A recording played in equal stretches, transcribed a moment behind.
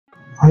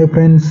Hi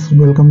friends,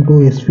 welcome to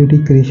SVT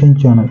creation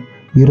channel.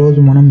 ఈరోజు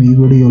మనం ఈ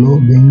వీడియోలో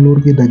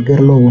బెంగళూరుకి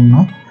దగ్గరలో ఉన్న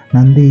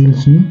నంది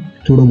హిల్స్ని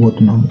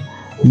చూడబోతున్నాము.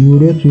 ఈ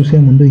వీడియో చూసే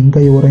ముందు ఇంకా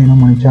ఎవరైనా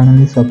మన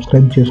ఛానల్ని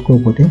సబ్స్క్రైబ్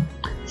చేసుకోకపోతే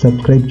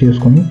సబ్స్క్రైబ్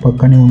చేసుకొని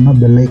పక్కనే ఉన్న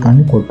బెల్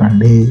ఐకాన్ని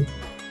కొట్టండి.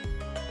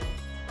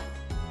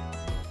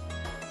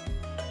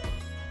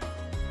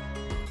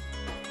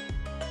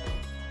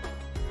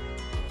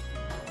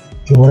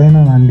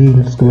 ఎవరైనా నంది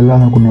హిల్స్కి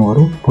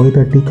వెళ్ళాలనుకునేవారు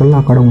 5:30 కల్లా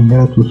అక్కడ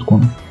ఉండేలా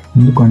చూసుకోండి.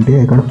 ఎందుకంటే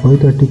ఇక్కడ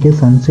 5:30కే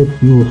సన్సెట్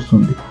వ్యూ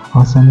వస్తుంది.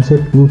 ఆ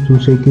సన్సెట్ వ్యూ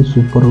చూసేకి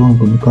సూపర్గా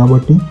ఉంటుంది.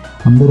 కాబట్టి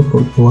అందరూ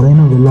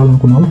ఎవరైనా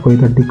వెళ్ళాలనుకున్న వాళ్ళు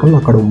 5:30 కల్లా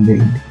అక్కడ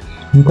ఉండేయండి.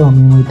 ఇంకా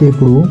మేమైతే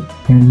ఇప్పుడు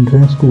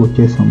ఎంట్రన్స్కి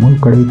వచ్చేసాము.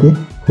 ఇక్కడైతే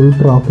ఫుల్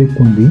ట్రాఫిక్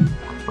ఉంది.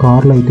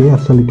 కార్లు అయితే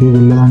అసలుకి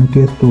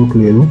వెళ్ళడానికే చోటు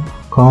లేదు.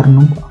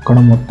 కార్ను అక్కడ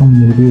మొత్తం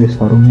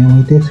నిలిపివేశారు.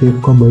 మేమైతే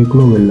సేఫ్గా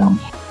బైక్లో వెళ్ళాము.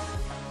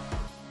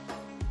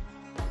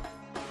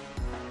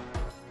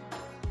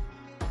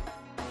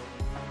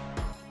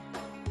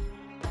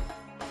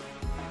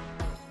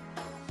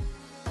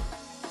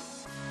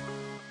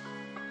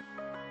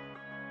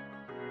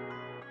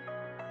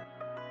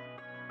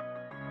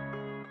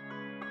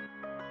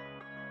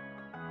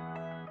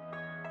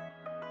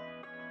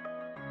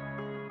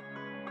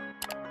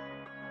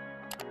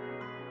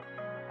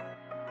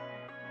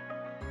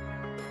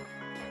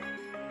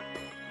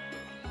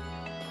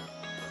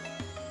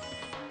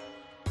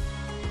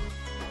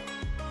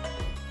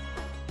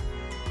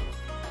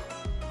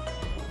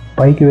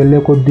 పైకి వెళ్ళే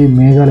కొద్దీ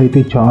మేఘాలు అయితే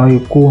చాలా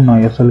ఎక్కువ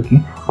ఉన్నాయి. అసలుకి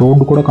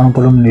రోడ్డు కూడా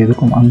కనపడడం లేదు,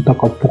 అంత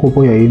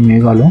కప్పుకుపోయాయి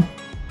మేఘాలు.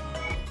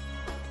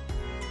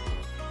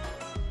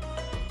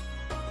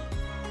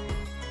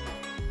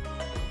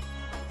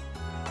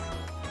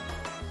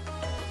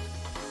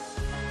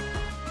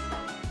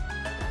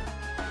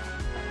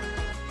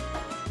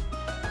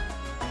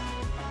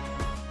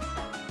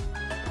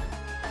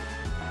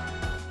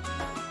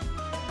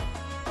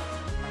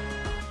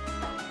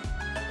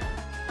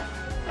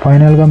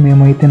 ఫైనల్గా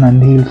మేమైతే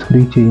నంది హిల్స్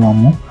రీచ్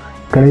అయ్యాము.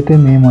 ఇక్కడైతే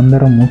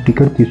మేమందరము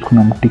టికెట్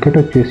తీసుకున్నాము. టికెట్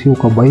వచ్చేసి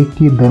ఒక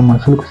బైక్కి 2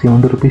 మనుషులకు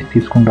 70 రూపీస్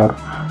తీసుకుంటారు.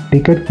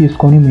 టికెట్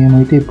తీసుకొని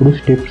మేమైతే ఇప్పుడు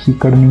స్టెప్స్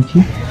ఇక్కడ నుంచి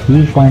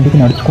వ్యూ పాయింట్కి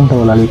నడుచుకుంటూ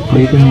వెళ్ళాలి.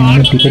 ఇప్పుడైతే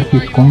మేము టికెట్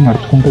తీసుకొని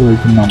నడుచుకుంటూ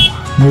వెళ్తున్నాము.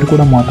 మీరు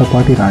కూడా మాతో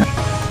పాటు రాండి.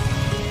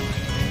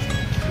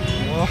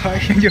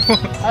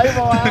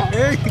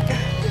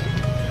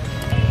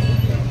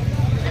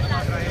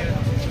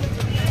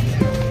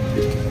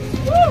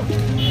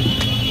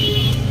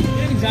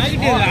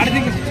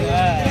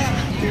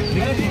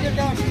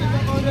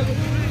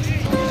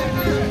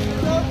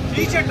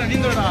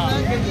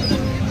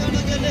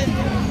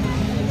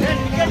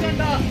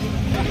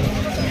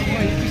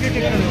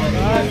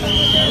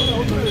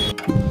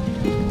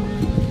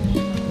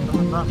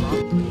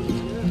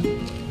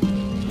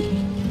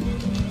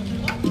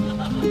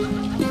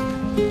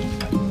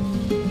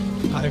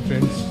 Hi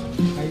friends,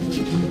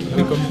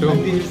 welcome to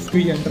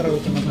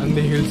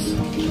Nandi hills.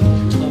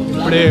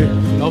 ఇప్పుడే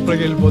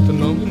లోపలికి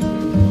వెళ్ళిపోతున్నాం.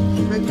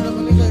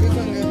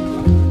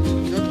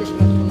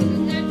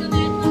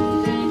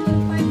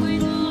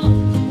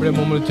 ఇప్పుడే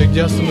మమ్మల్ని చెక్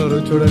చేస్తున్నారు,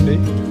 చూడండి.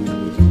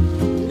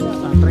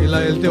 ఇలా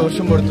వెళ్తే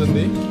వర్షం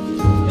పడుతుంది.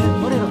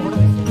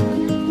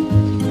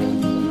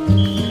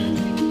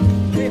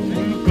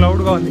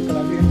 క్లౌడ్గా ఉంది ఇక్కడ.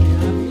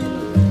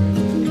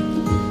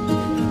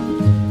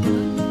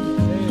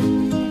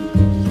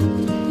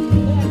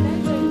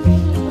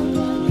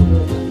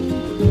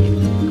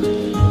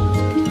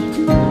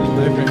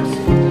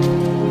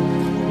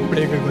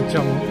 ఇప్పుడే ఇక్కడికి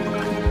వచ్చాము.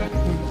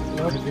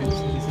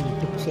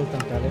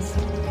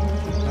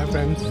 హాయ్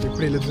ఫ్రెండ్స్,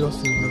 ఇప్పుడు వీళ్ళిద్దరు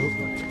వస్తున్నారు.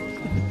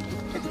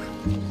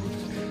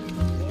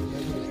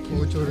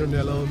 చూడండి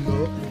ఎలా ఉందో.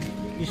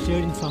 ಈ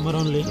ಶೇಡ್ ಇನ್ ಸಮ್ಮರ್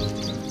ಓನ್ಲಿ.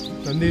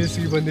 ನಂದಿ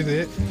ಹಿಲ್ಸ್ಗೆ ಬಂದಿದೆ.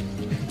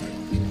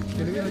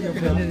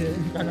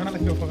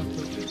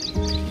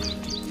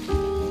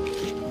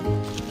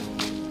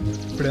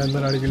 ఇప్పుడే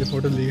అందరూ అడిగి వెళ్ళి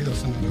ఫోటోలు దిగి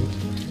వస్తున్నారు.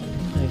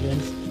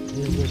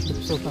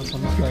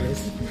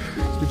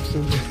 టిప్స్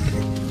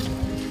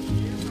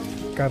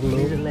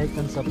కార్లు. Like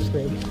and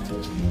subscribe.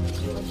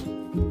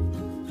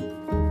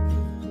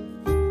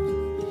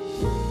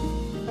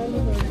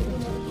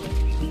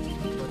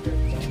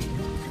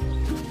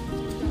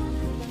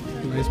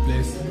 Nice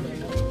place.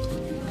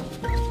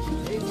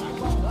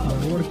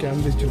 మనం కూడా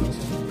క్యాంప్ తెచ్చాము.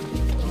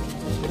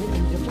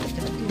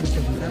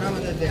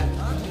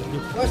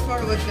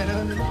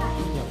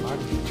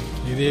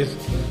 ఇది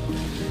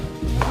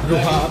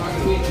గృహ.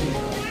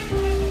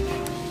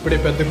 ఇప్పుడే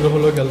పెద్ద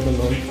గృహలోకి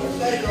వెళ్తున్నాం.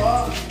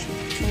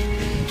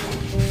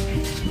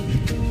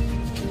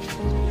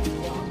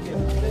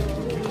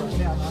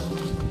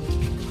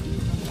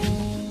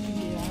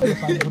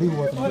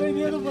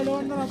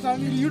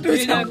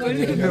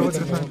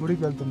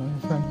 గుడికి వెళ్తున్నాం.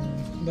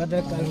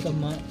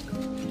 భద్రకాళికమ్మ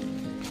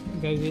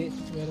గవి.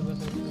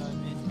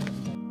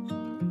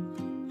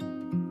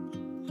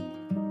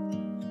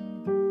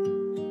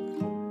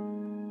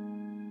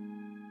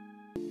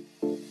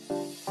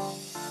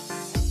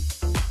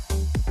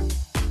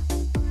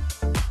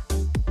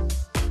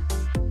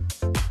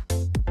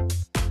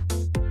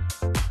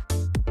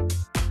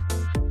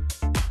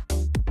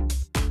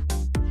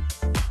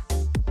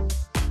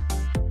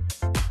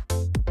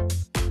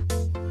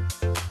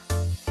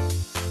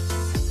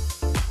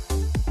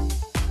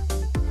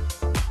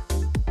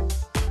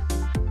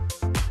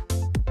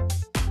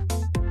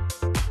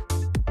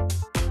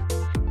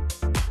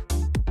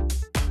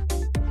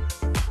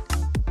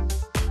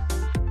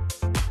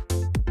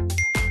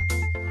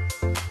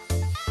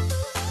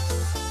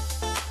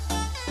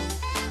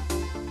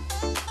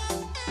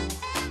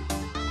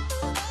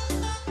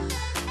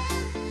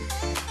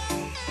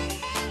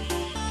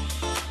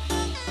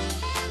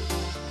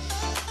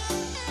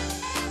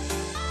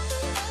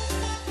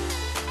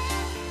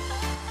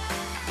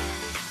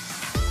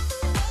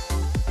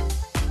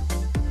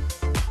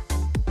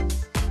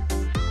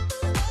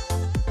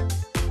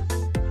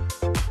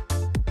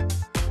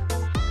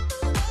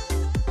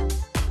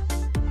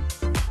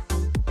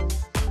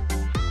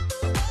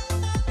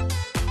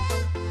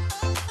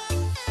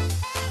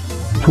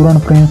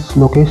 చూడండి ఫ్రెండ్స్,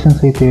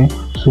 లొకేషన్స్ అయితే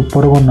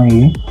సూపర్గా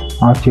ఉన్నాయి.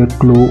 ఆ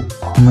చెట్లు,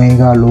 ఆ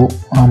మేఘాలు,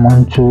 ఆ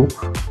మంచు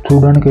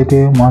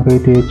చూడడానికైతే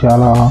మాకైతే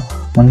చాలా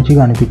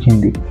మంచిగా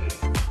అనిపించింది.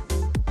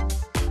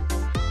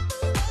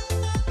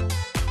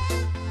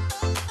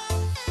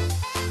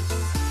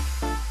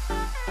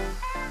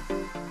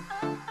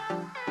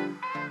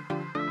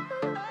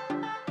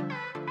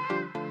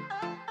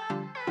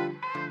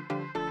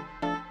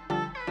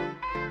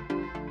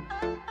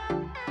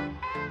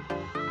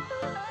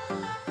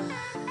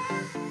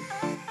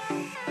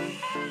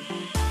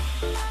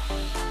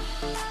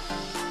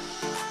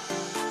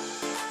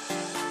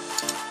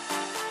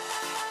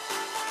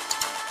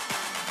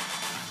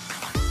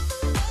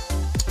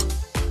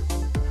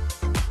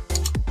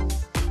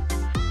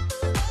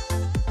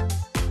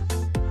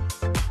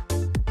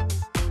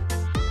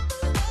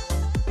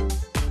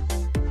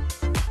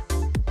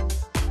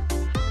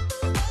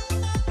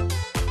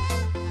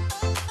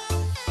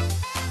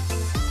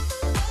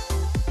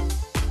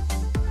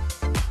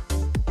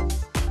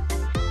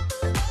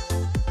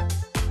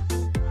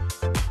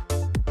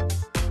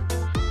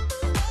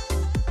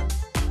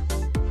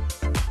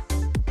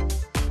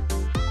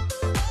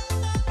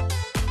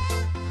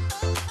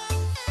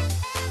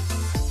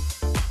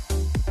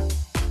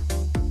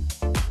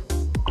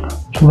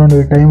 చూడండి,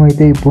 టైం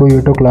అయితే ఇప్పుడు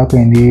 8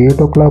 అయింది.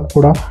 8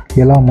 కూడా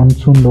ఎలా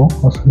మంచు ఉందో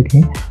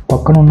అసలుకి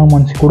పక్కన ఉన్న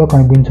మనిషి కూడా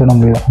కనిపించడం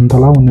లేదు,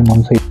 అంతలా ఉంది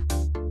మనసు.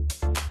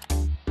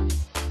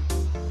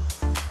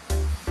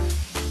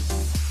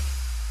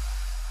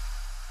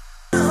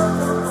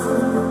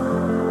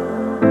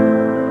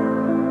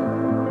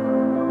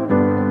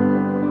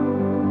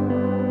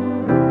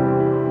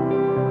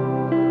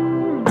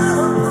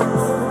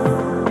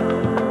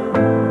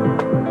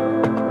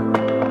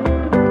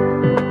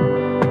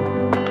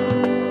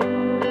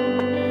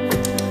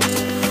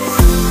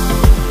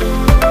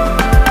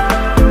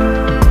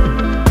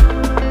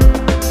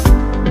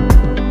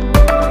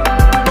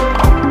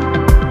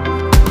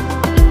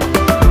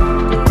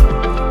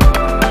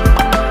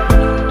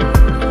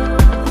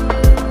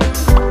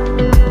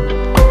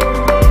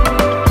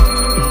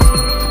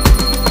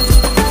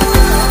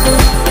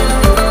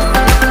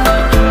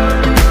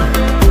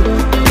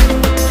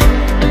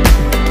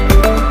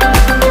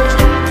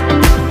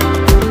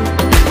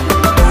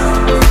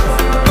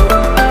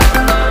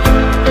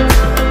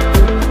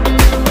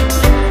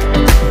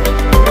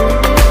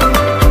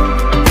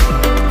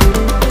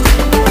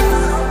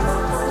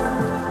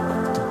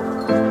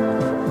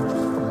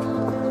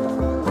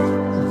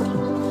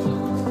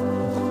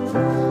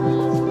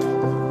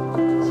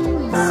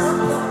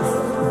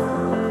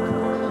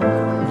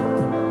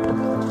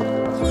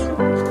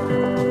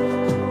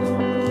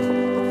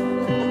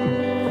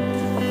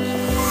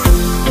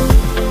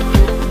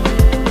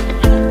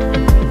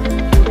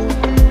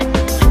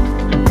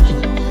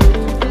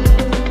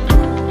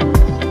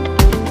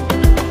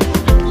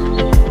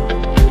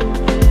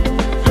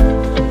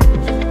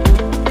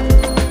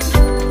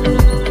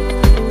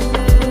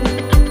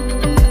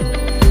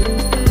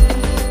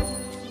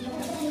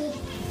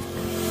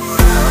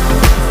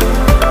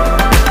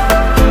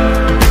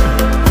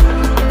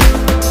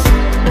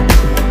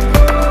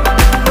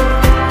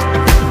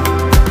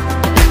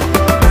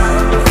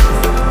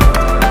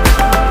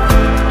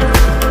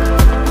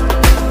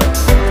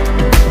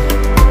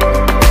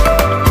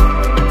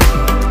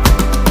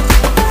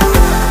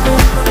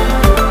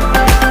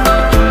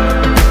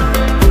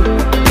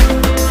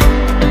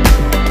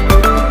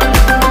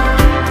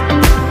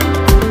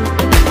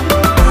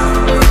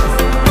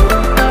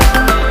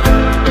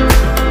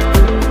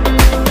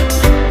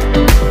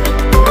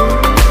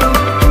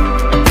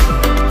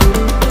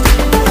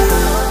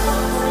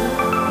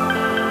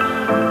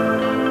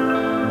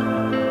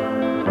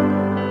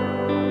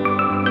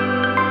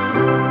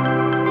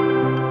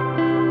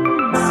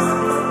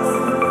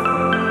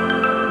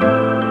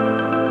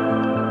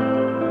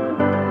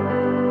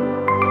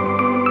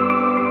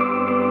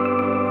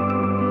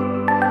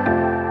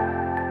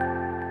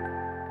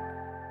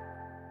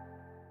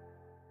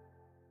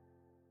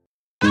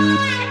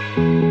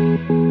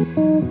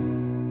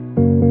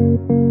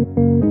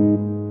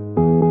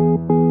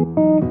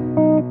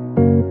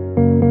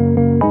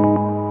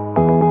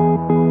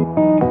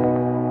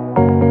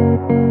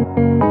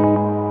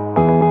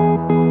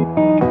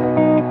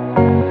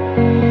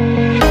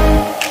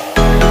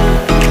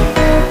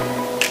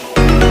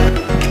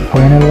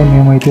 ఫైనల్గా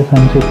మేమైతే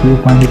సన్సెట్ వ్యూ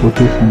పాయింట్కి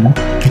వచ్చేసాము.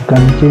 ఇక్కడ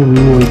నుంచి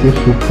వ్యూ అయితే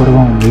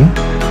సూపర్గా ఉంది.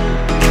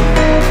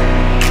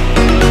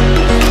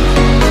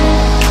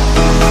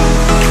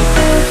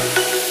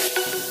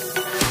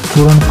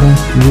 చూడండి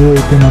ఫ్రెండ్స్, వ్యూ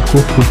అయితే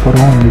నాకు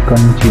సూపర్గా ఉంది ఇక్కడ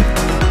నుంచి.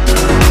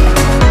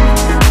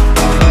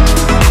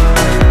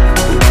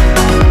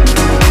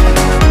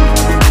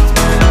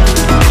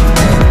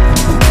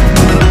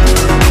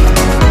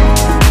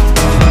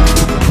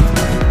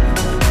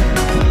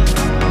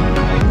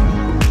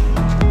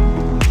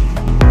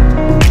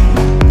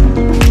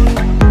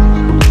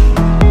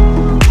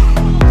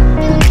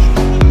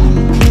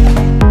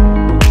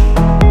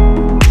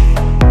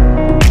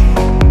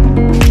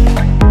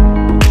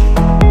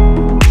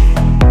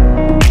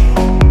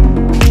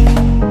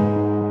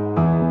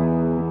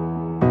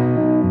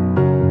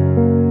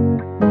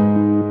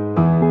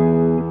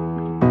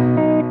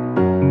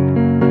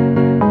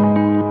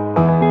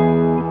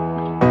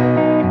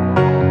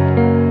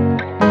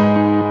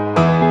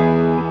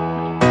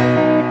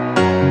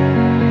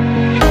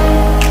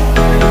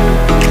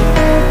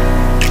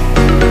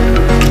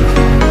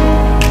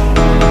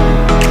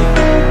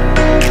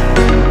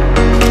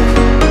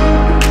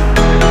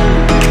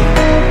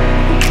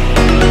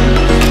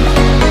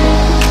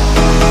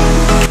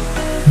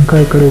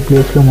 ఇంకా ఇక్కడ ఈ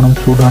ప్లేస్లో మనం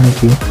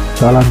చూడడానికి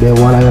చాలా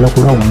దేవాలయాలు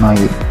కూడా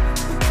ఉన్నాయి.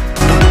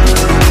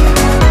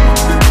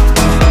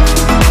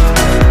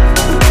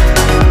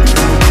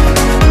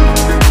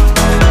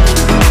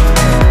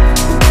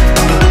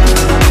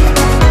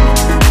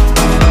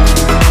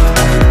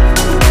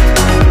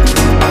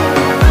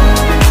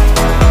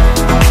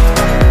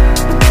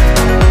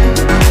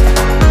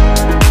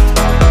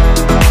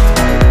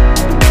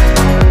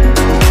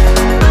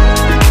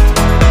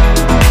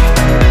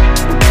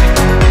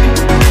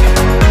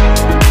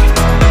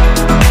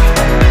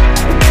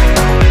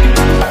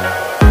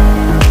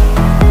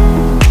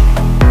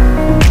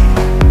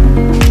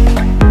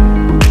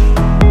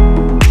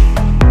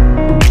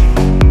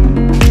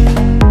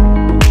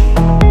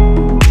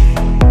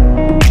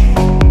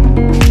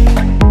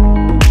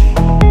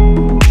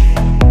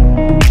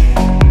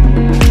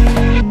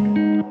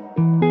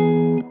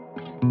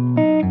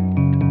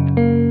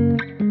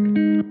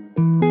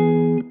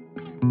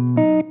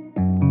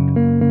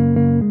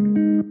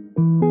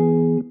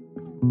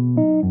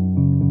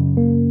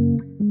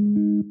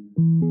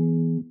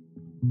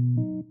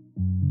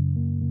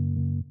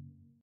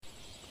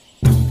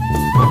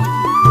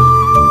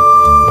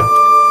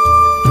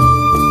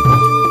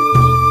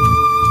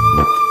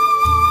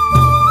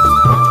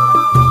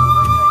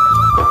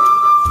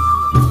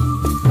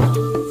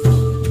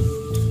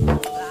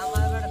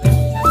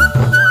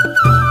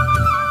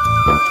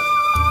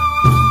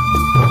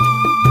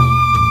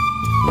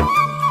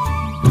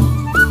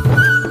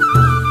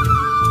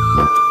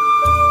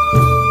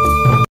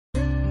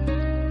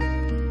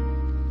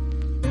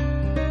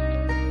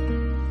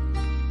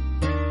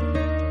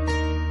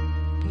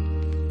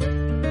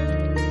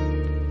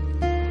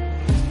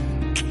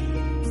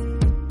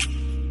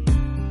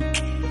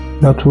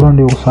 ఇలా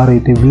చూడండి ఒకసారి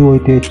అయితే వ్యూ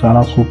అయితే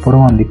చాలా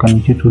సూపర్గా ఉంది ఇక్కడ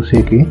నుంచి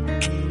చూసేకి.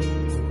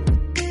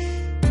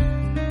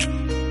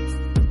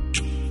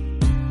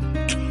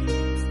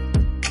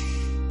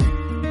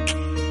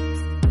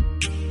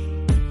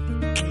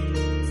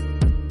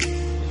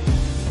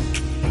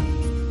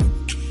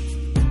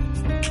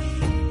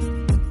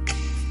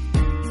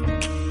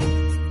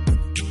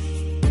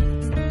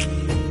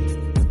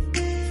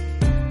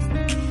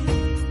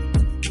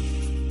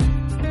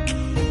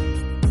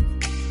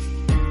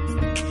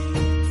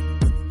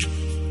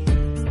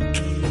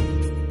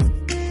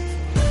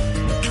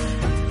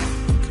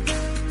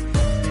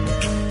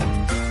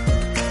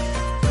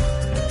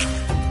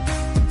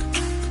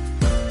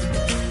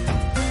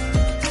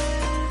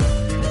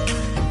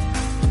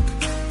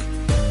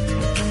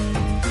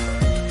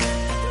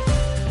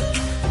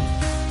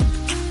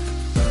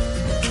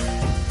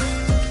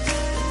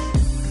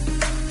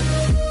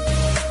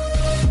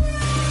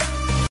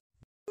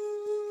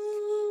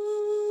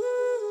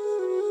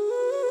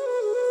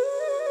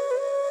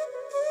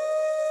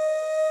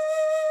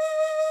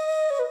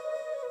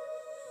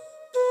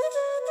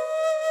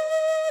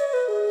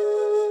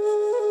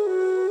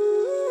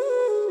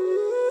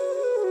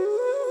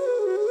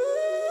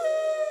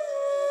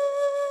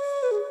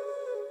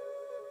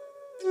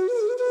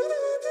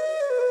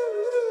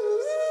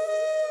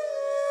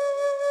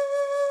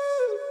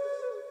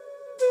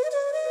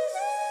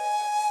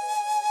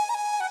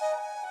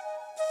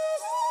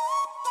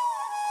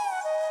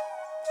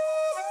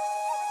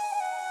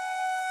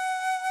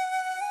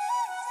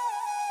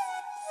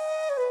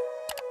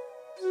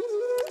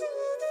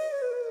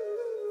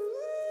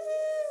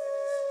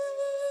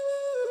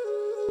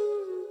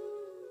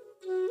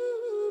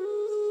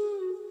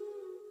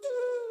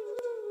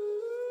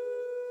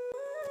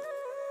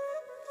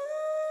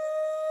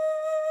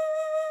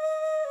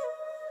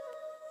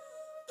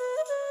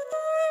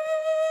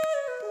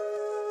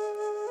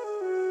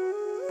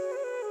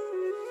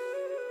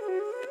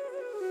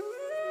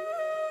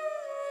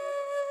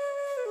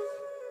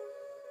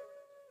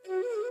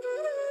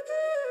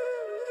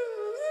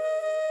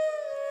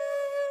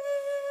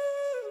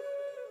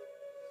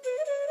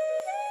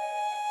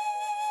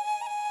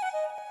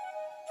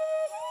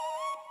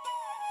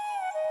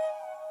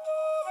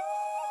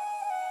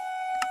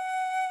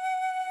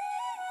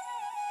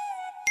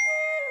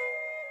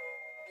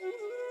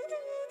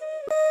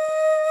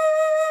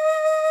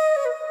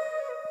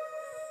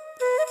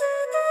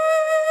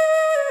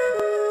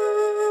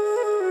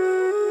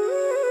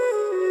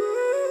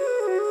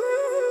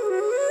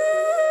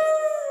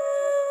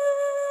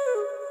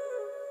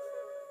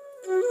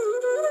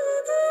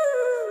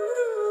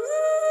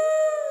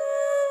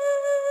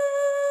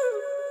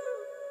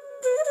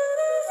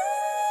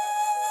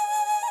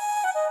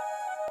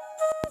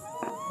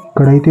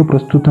 ఇక్కడైతే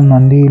ప్రస్తుతం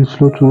నంది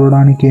హిల్స్లో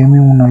చూడడానికి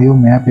ఏమేమి ఉన్నాయో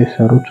మ్యాప్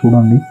వేశారు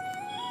చూడండి.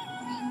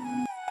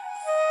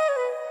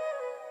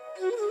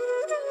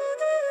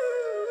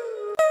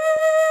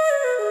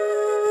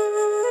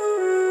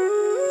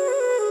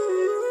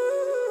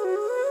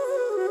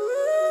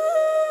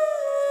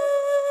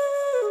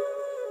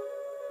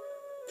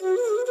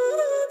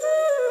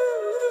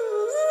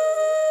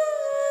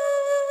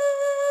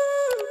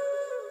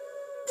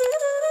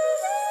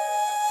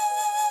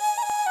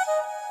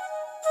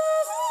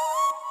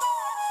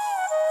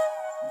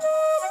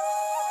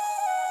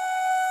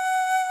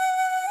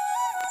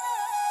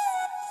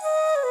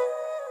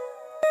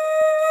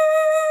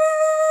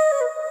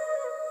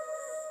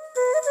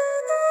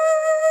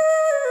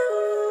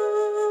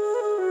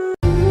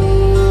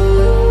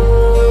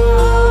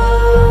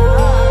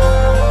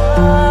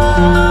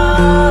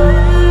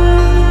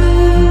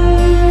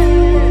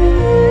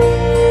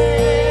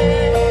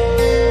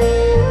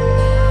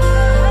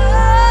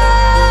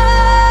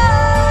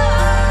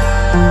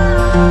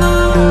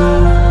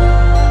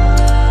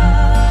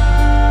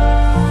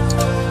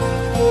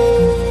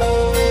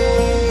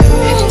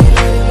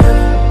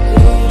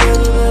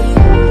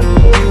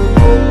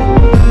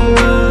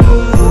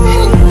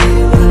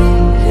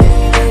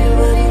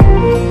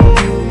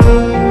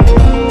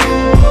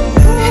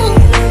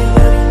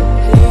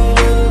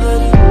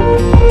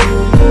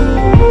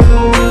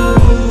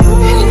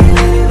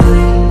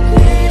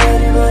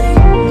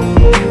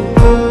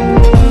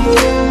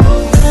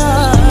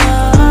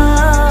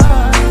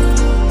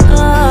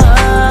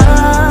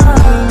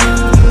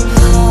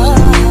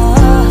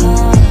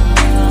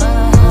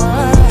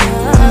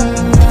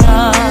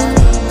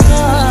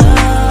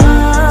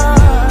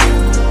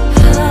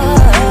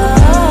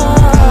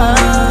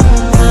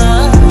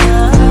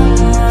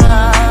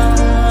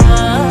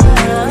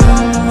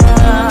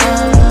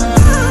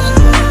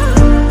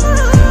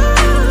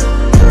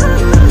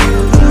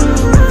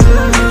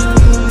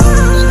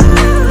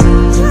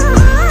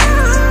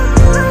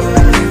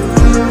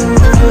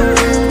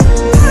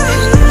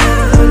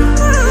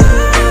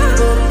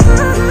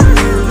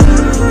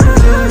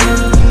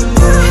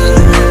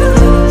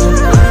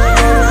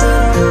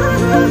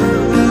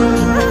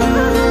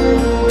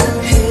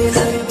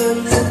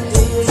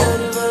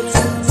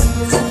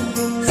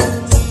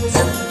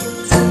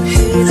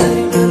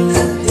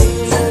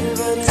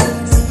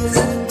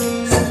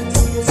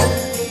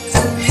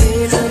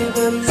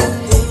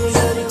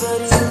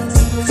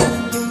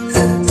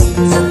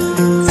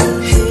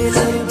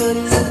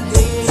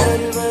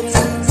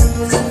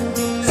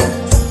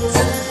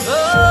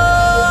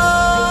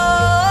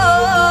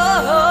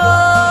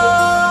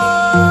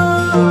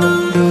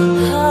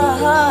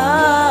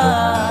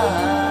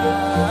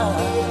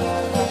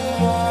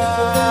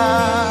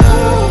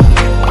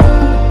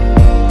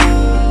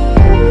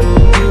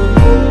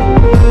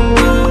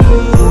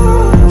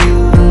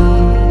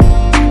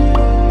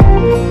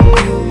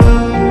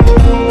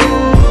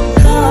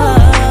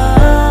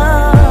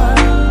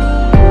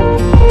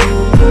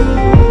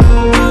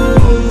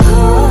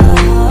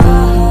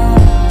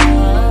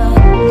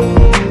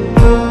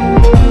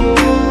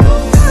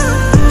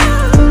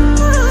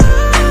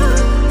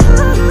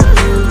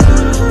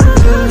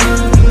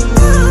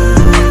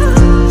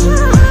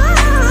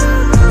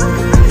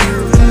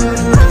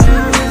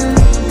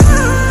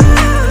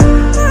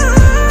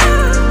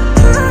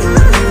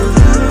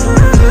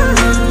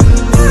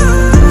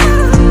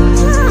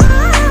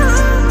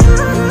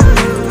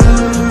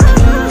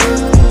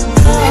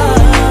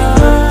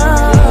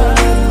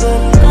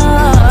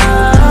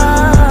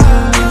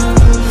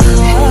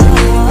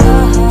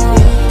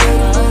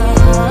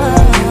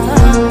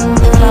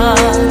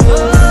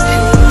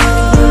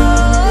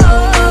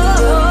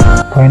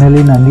 ఫైనలీ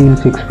నంది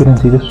హిల్స్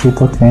ఎక్స్పీరియన్స్ ఇది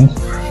సూపర్ ఫ్రెండ్స్.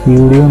 ఈ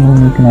వీడియో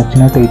మీకు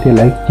నచ్చినట్టయితే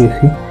లైక్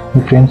చేసి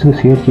మీ ఫ్రెండ్స్కి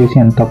షేర్ చేసి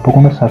అండ్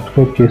తప్పకుండా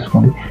సబ్స్క్రైబ్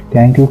చేసుకోండి.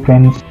 Thank you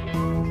friends.